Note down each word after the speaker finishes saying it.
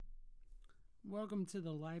Welcome to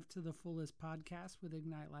the Life to the Fullest podcast with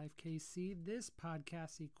Ignite Life KC. This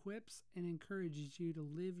podcast equips and encourages you to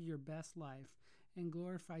live your best life and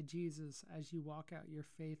glorify Jesus as you walk out your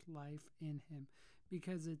faith life in Him,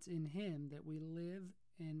 because it's in Him that we live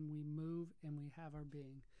and we move and we have our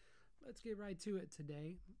being. Let's get right to it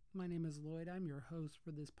today. My name is Lloyd. I'm your host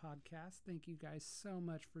for this podcast. Thank you guys so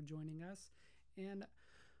much for joining us. And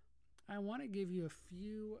I want to give you a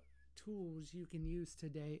few tools you can use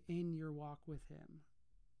today in your walk with Him.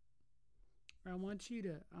 I want you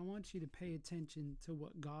to pay attention to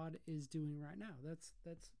what God is doing right now. That's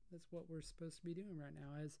what we're supposed to be doing right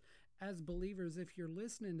now. As believers, if you're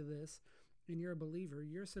listening to this and you're a believer,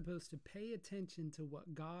 you're supposed to pay attention to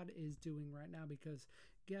what God is doing right now, because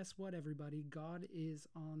guess what, everybody? God is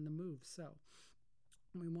on the move. So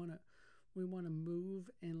we want to move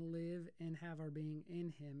and live and have our being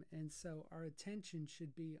in Him. And so our attention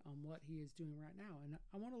should be on what He is doing right now. And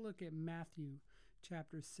I want to look at Matthew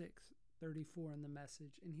chapter 6:34 in the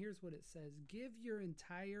Message. And here's what it says: give your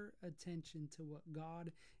entire attention to what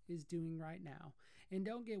God is doing right now. And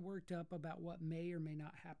don't get worked up about what may or may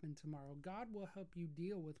not happen tomorrow. God will help you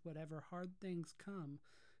deal with whatever hard things come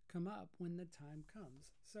up when the time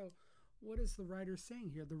comes. So what is the writer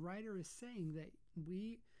saying here? The writer is saying that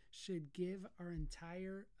we should give our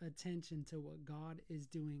entire attention to what God is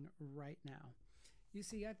doing right now. You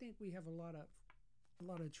see, I think we have a lot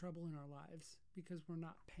of trouble in our lives because we're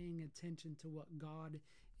not paying attention to what God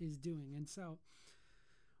is doing. And so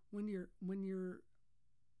when you're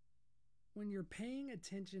paying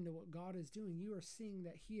attention to what God is doing, you are seeing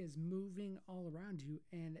that He is moving all around you,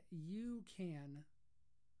 and you can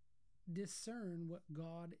discern what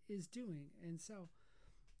God is doing. And so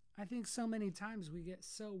I think so many times we get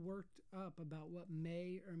so worked up about what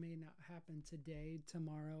may or may not happen today,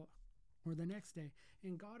 tomorrow, or the next day.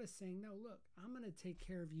 And God is saying, no, look, I'm going to take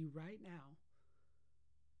care of you right now.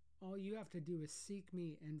 All you have to do is seek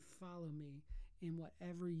me and follow me in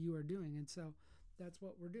whatever you are doing. And so that's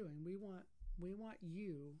what we're doing. We want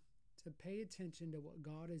you to pay attention to what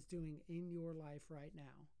God is doing in your life right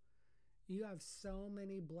now. You have so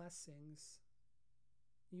many blessings.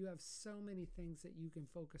 You have so many things that you can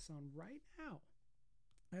focus on right now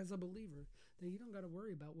as a believer, that you don't got to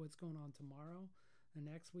worry about what's going on tomorrow, the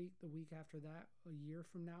next week, the week after that, a year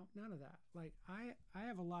from now. None of that. Like I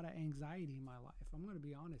have a lot of anxiety in my life. I'm going to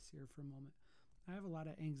be honest here for a moment. I have a lot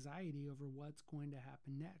of anxiety over what's going to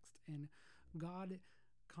happen next. And God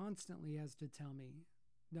constantly has to tell me,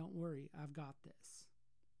 don't worry, I've got this.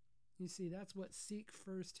 You see, that's what seek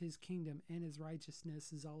first His kingdom and His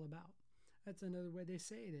righteousness is all about. That's another way they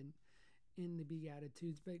say it in the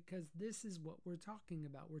Beatitudes, because this is what we're talking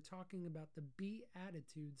about. We're talking about the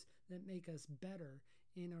Beatitudes that make us better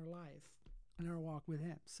in our life and our walk with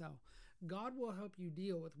Him. So God will help you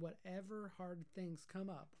deal with whatever hard things come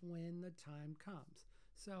up when the time comes.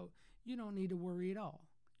 So you don't need to worry at all.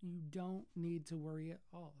 You don't need to worry at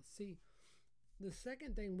all. See, the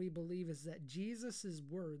second thing we believe is that Jesus'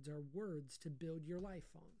 words are words to build your life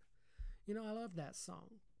on. You know, I love that song.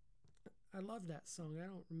 I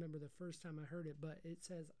don't remember the first time I heard it, but it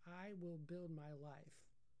says, I will build my life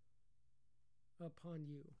upon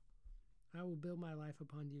you. I will build my life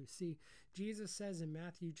upon you. See, Jesus says in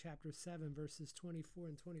Matthew chapter 7, verses 24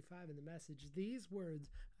 and 25 in the Message, these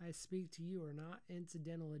words I speak to you are not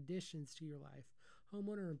incidental additions to your life,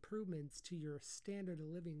 homeowner improvements to your standard of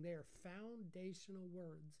living. They are foundational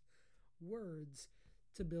words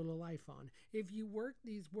to build a life on. If you work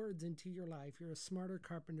these words into your life, you're a smarter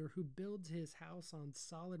carpenter who builds his house on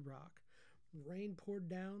solid rock. Rain poured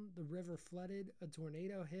down, the river flooded, a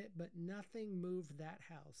tornado hit, but nothing moved that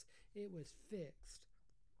house. It was fixed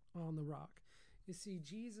on the rock. You see,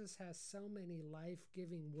 Jesus has so many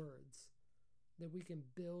life-giving words that we can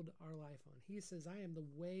build our life on. He says, I am the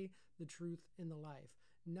way, the truth, and the life.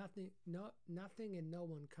 Nothing and no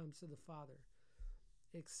one comes to the Father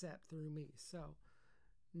except through me. So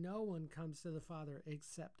no one comes to the Father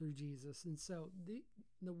except through Jesus. And so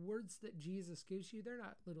the words that Jesus gives you, they're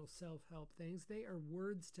not little self-help things. They are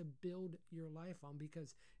words to build your life on,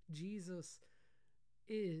 because Jesus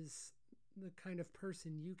is the kind of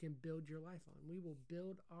person you can build your life on. We will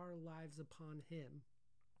build our lives upon Him,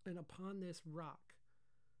 and upon this rock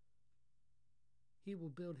He will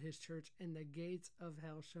build His church, and the gates of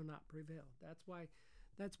hell shall not prevail.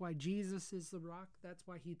 That's why Jesus is the rock. That's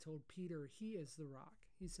why He told Peter He is the rock.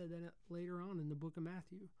 He said that later on in the book of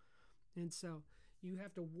Matthew. And so you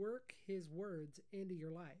have to work His words into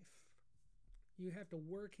your life. You have to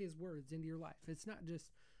work His words into your life. It's not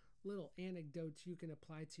just little anecdotes you can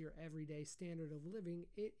apply to your everyday standard of living.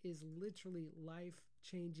 It is literally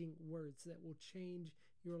life-changing words that will change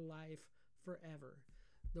your life forever.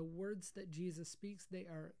 The words that Jesus speaks, they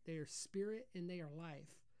are spirit and they are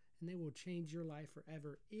life, and they will change your life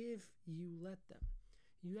forever if you let them.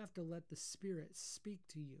 You have to let the Spirit speak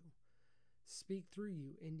to you, speak through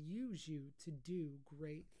you, and use you to do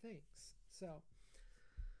great things. So,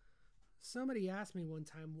 somebody asked me one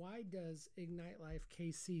time, why does Ignite Life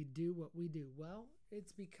KC do what we do? Well,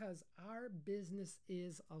 it's because our business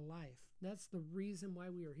is a life. That's the reason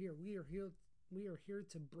why we are here. We are here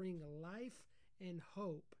to bring life and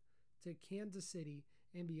hope to Kansas City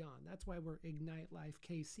and beyond. That's why we're Ignite Life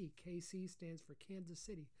KC. KC stands for Kansas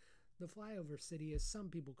City, the flyover city, as some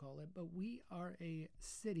people call it. But we are a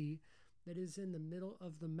city that is in the middle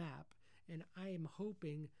of the map, and I am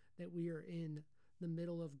hoping that we are in the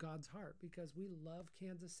middle of God's heart, because we love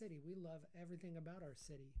Kansas City. We love everything about our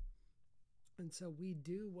city. And so we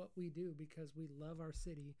do what we do because we love our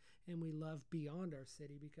city, and we love beyond our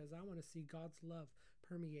city, because I want to see God's love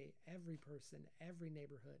permeate every person, every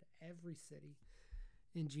neighborhood, every city,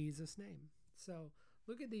 in Jesus' name. So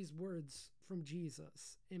look at these words from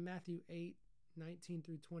Jesus in Matthew 8:19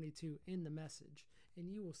 through 22 in the Message, and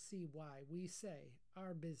you will see why we say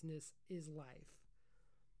our business is life.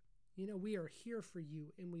 You know, we are here for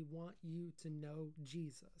you, and we want you to know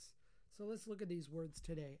Jesus. So let's look at these words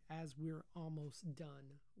today as we're almost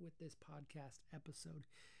done with this podcast episode.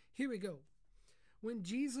 Here we go. When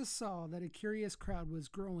Jesus saw that a curious crowd was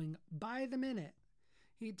growing by the minute,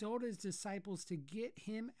 he told his disciples to get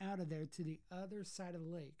him out of there to the other side of the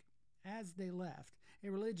lake. As they left, a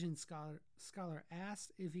religion scholar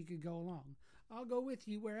asked if he could go along. "I'll go with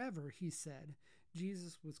you wherever," he said.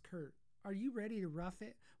 Jesus was curt. "Are you ready to rough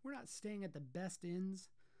it? We're not staying at the best inns."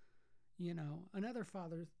 Another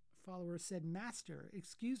follower said, "Master,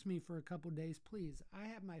 excuse me for a couple days, please. I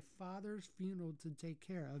have my father's funeral to take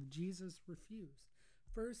care of." Jesus refused.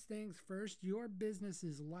 "First things first, your business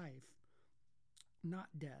is life,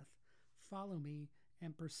 not death. Follow me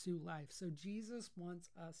and pursue life." So Jesus wants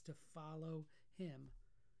us to follow him.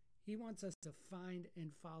 He wants us to find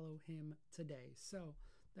and follow him today. So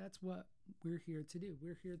that's what we're here to do.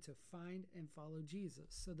 We're here to find and follow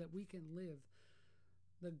Jesus so that we can live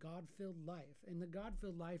the God-filled life. And the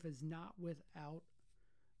God-filled life is not without,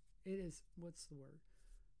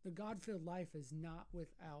 The God-filled life is not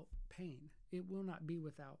without pain. It will not be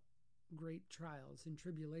without great trials and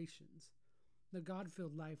tribulations. The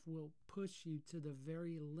God-filled life will push you to the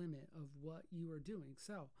very limit of what you are doing.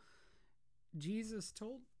 So Jesus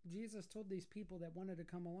told these people that wanted to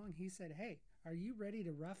come along, he said, "Hey, are you ready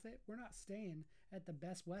to rough it? We're not staying at the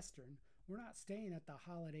Best Western. We're not staying at the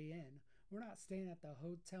Holiday Inn. We're not staying at the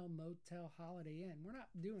Hotel Motel Holiday Inn. We're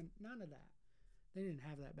not doing none of that." They didn't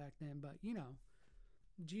have that back then, but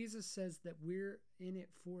Jesus says that we're in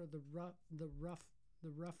it for the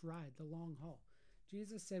rough ride, the long haul.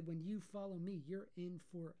 Jesus said, when you follow me, you're in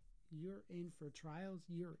for trials,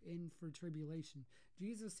 you're in for tribulation.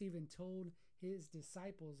 Jesus even told his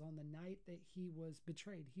disciples on the night that he was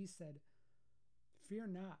betrayed, he said, "Fear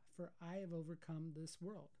not, for I have overcome this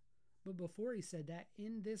world." But before he said that,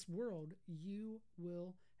 in this world, you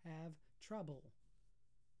will have trouble.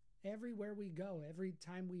 Everywhere we go, every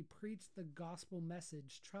time we preach the gospel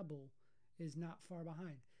message, trouble is not far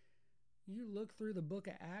behind. You look through the book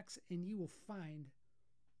of Acts and you will find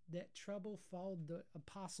that trouble followed the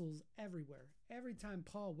apostles everywhere. Every time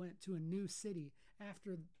Paul went to a new city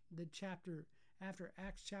after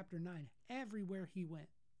Acts chapter 9, everywhere he went,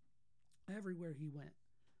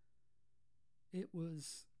 it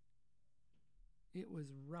was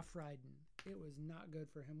rough riding. It was not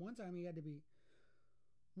good for him. One time he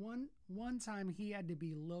had to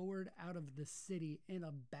be lowered out of the city in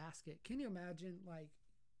a basket. Can you imagine, like,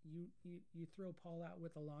 you throw Paul out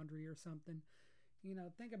with a laundry or something?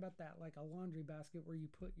 Think about that, like a laundry basket where you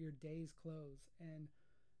put your day's clothes. And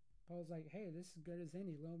Paul's like, "Hey, this is good as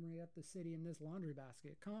any. Load me up the city in this laundry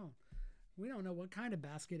basket. Come on." We don't know what kind of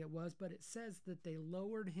basket it was, but it says that they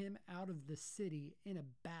lowered him out of the city in a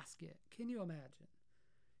basket. Can you imagine?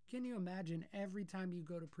 Can you imagine every time you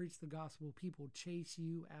go to preach the gospel, people chase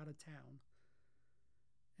you out of town?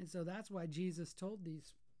 And so that's why Jesus told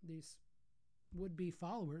these would-be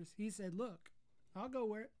followers, he said, "Look, I'll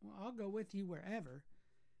go with you wherever."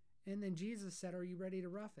 And then Jesus said, "Are you ready to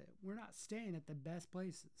rough it? We're not staying at the best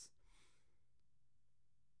places."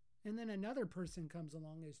 And then another person comes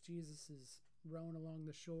along as Jesus is rowing along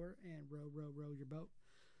the shore, and row your boat.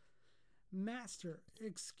 "Master,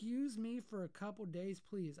 excuse me for a couple days,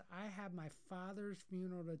 please. I have my father's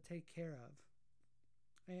funeral to take care of."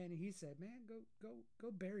 And he said, "Man,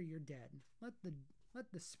 go bury your dead. Let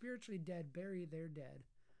the spiritually dead bury their dead.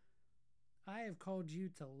 I have called you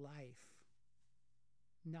to life,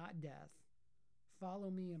 not death.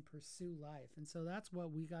 follow me and pursue life. And so that's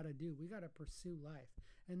what we got to do. We got to pursue life.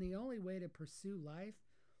 And the only way to pursue life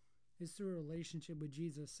is through a relationship with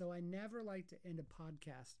Jesus. So I never like to end a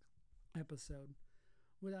podcast episode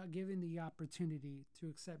without giving the opportunity to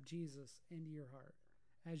accept Jesus into your heart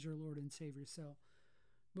as your Lord and Savior. So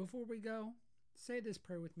before we go, say this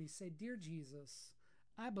prayer with me. Say, Dear Jesus,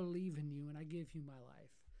 I believe in you and I give you my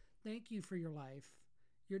life. Thank you for your life,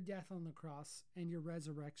 your death on the cross, and your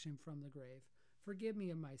resurrection from the grave. Forgive me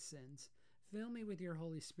of my sins. Fill me with your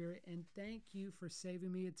Holy Spirit, and thank you for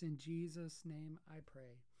saving me. It's in Jesus' name I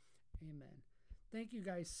pray. Amen. Thank you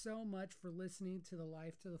guys so much for listening to the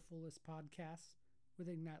Life to the Fullest podcast with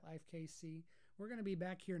Ignite Life KC. We're going to be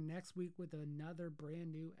back here next week with another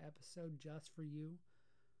brand new episode just for you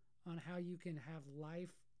on how you can have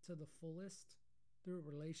life to the fullest through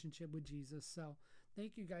a relationship with Jesus. So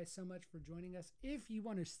thank you guys so much for joining us. If you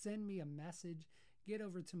want to send me a message, get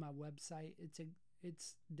over to my website. It's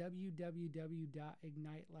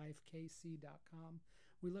www.ignitelifekc.com.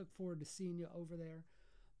 We look forward to seeing you over there.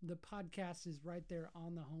 The podcast is right there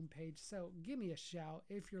on the homepage. So give me a shout.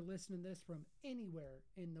 If you're listening to this from anywhere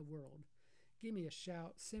in the world, give me a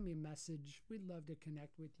shout. Send me a message. We'd love to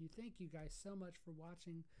connect with you. Thank you guys so much for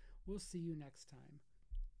watching. We'll see you next time.